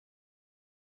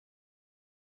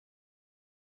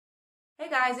Hey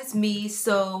guys, it's me.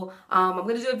 So I'm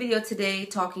going to do a video today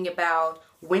talking about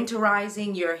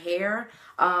winterizing your hair.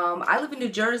 I live in New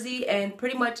Jersey and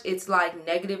pretty much it's like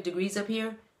negative degrees up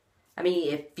here. I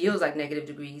mean, it feels like negative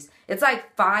degrees. It's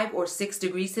like 5 or 6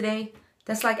 degrees today.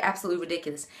 That's like absolutely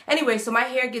ridiculous. Anyway, so my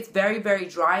hair gets very, very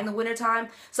dry in the wintertime.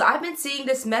 So I've been seeing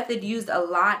this method used a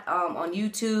lot on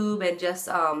YouTube and just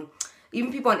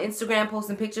even people on Instagram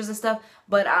posting pictures and stuff.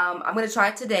 But I'm going to try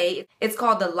it today. It's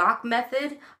called the LOC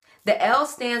method. The L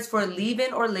stands for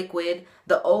leave-in or liquid,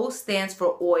 the O stands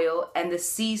for oil, and the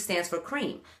C stands for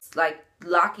cream. It's like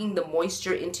locking the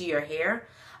moisture into your hair.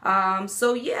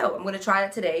 So yeah, I'm going to try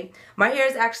it today. My hair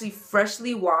is actually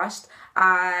freshly washed.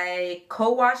 I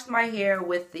co-washed my hair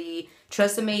with the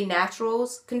Tresemme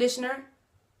Naturals conditioner.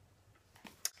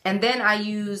 And then I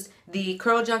used the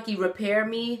Curl Junkie Repair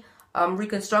Me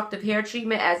reconstructive hair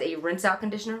treatment as a rinse out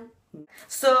conditioner.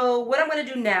 So what I'm going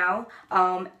to do now,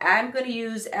 I'm going to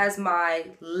use as my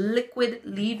liquid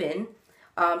leave-in,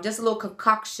 just a little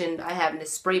concoction I have in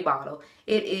this spray bottle.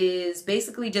 It is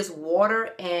basically just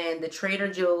water and the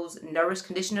Trader Joe's Nourish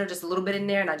conditioner, just a little bit in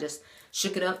there, and I just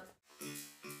shook it up.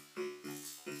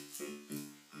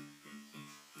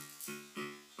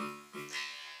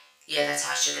 Yeah, that's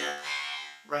how I shook it up.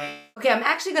 Right. Okay, I'm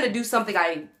actually going to do something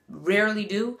I rarely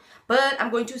do, but I'm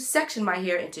going to section my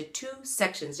hair into 2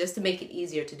 sections just to make it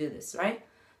easier to do this, right?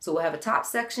 So we'll have a top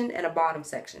section and a bottom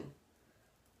section,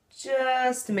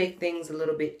 just to make things a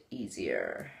little bit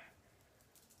easier.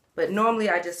 But normally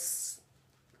I just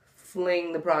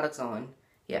fling the products on.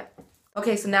 Yeah.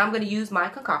 Okay, so now I'm going to use my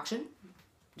concoction.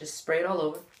 Just spray it all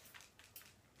over.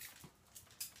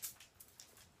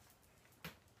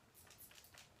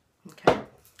 Okay.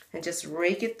 And just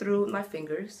rake it through with my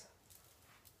fingers.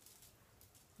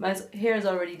 My hair is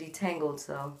already detangled,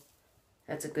 so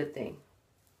that's a good thing.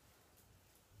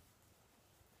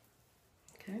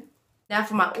 Okay. Now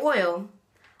for my oil,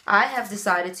 I have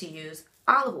decided to use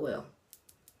olive oil.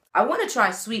 I want to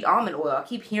try sweet almond oil. I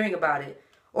keep hearing about it.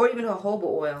 Or even jojoba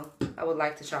oil I would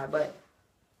like to try, but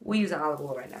we're using olive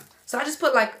oil right now. So I just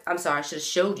put I'm sorry, I should have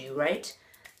showed you, right?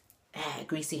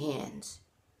 Greasy hands.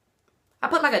 I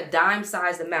put like a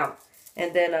dime-sized amount,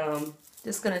 and then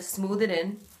just gonna smooth it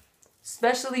in,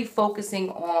 especially focusing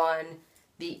on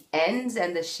the ends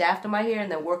and the shaft of my hair,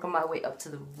 and then working my way up to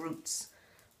the roots,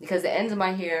 because the ends of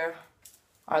my hair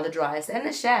are the driest, and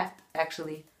the shaft,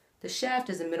 actually. The shaft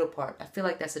is the middle part. I feel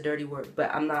like that's a dirty word, but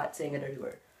I'm not saying a dirty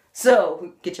word.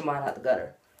 So get your mind out the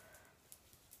gutter.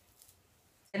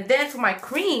 And then for my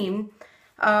cream,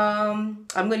 I'm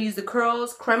going to use the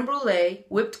Creme Brulee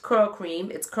Whipped Curl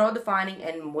Cream. It's curl defining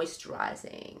and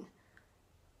moisturizing.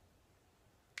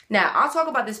 Now, I'll talk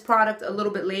about this product a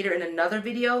little bit later in another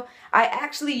video. I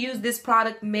actually used this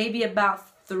product maybe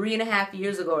about 3.5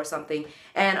 years ago or something,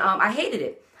 and I hated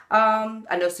it.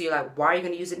 I know, so you're like, why are you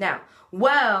going to use it now?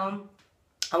 Well,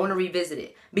 I want to revisit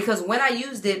it, because when I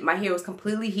used it, my hair was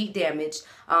completely heat damaged,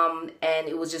 and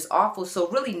it was just awful. So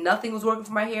really nothing was working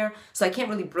for my hair, so I can't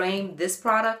really blame this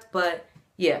product. But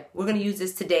yeah, we're going to use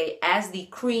this today as the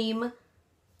cream,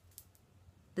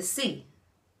 the C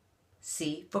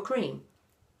for cream.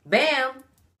 Bam!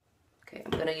 Okay,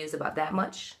 I'm going to use about that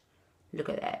much. Look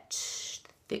at that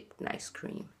thick, nice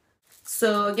cream.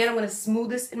 So again, I'm going to smooth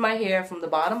this in my hair from the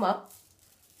bottom up.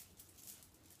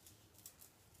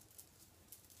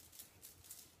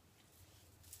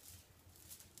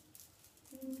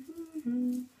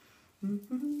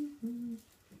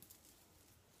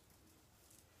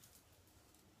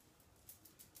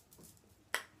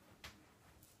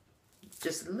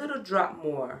 Just a little drop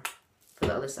more for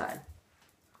the other side.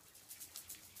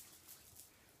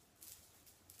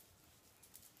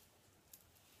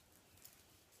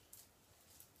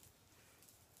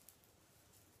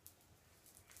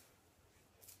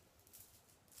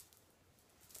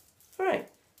 Alright,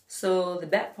 so the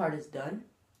back part is done.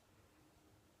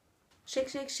 Shake,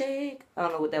 shake, shake. I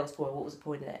don't know what that was for. What was the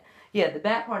point of that? Yeah, the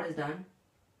back part is done.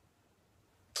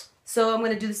 So I'm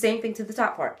going to do the same thing to the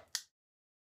top part.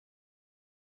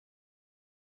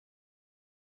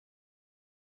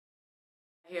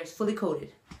 My hair is fully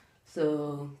coated.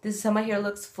 So this is how my hair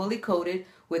looks, fully coated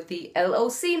with the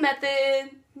LOC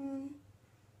method.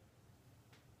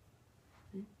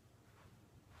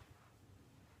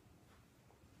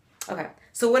 Okay,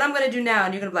 so what I'm going to do now,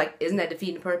 and you're going to be like, isn't that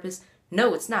defeating the purpose?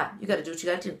 No, it's not. You got to do what you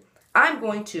got to do. I'm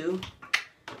going to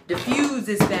diffuse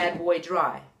this bad boy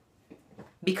dry.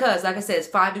 Because, like I said, it's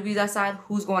 5 degrees outside.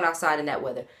 Who's going outside in that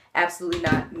weather? Absolutely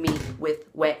not me with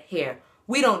wet hair.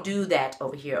 We don't do that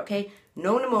over here, okay?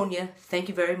 No pneumonia. Thank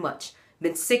you very much.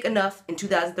 Been sick enough in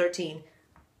 2013.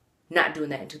 Not doing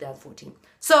that in 2014.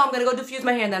 So I'm going to go diffuse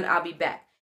my hair and then I'll be back.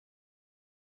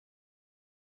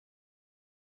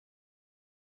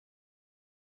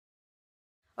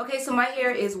 Okay, so my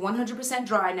hair is 100%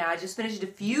 dry now. I just finished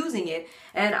diffusing it,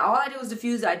 and all I did was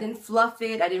diffuse it. I didn't fluff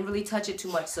it. I didn't really touch it too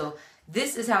much, so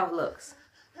this is how it looks.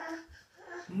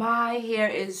 My hair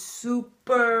is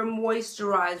super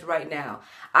moisturized right now.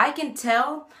 I can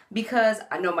tell because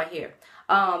I know my hair.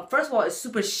 First of all, it's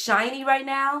super shiny right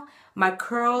now. My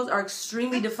curls are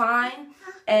extremely defined,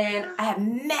 and I have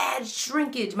mad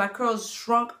shrinkage. My curls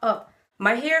shrunk up.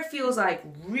 My hair feels like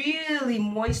really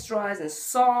moisturized and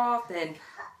soft and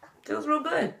feels real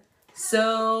good.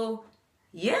 So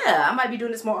yeah, I might be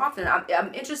doing this more often.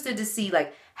 I'm interested to see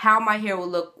like how my hair will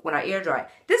look when I air dry.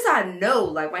 This I know,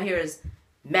 like my hair is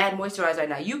mad moisturized right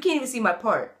now. You can't even see my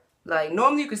part. Like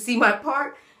normally you can see my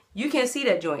part. You can't see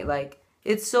that joint. Like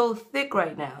it's so thick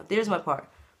right now. There's my part.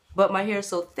 But my hair is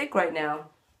so thick right now.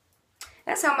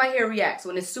 That's how my hair reacts.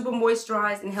 When it's super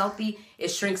moisturized and healthy, it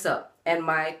shrinks up. And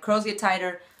my curls get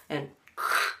tighter and,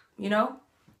 you know.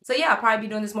 So yeah, I'll probably be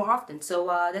doing this more often. So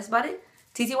that's about it.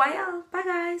 TTYL. Bye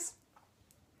guys.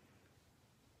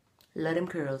 Love them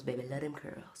curls, baby. Love them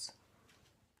curls.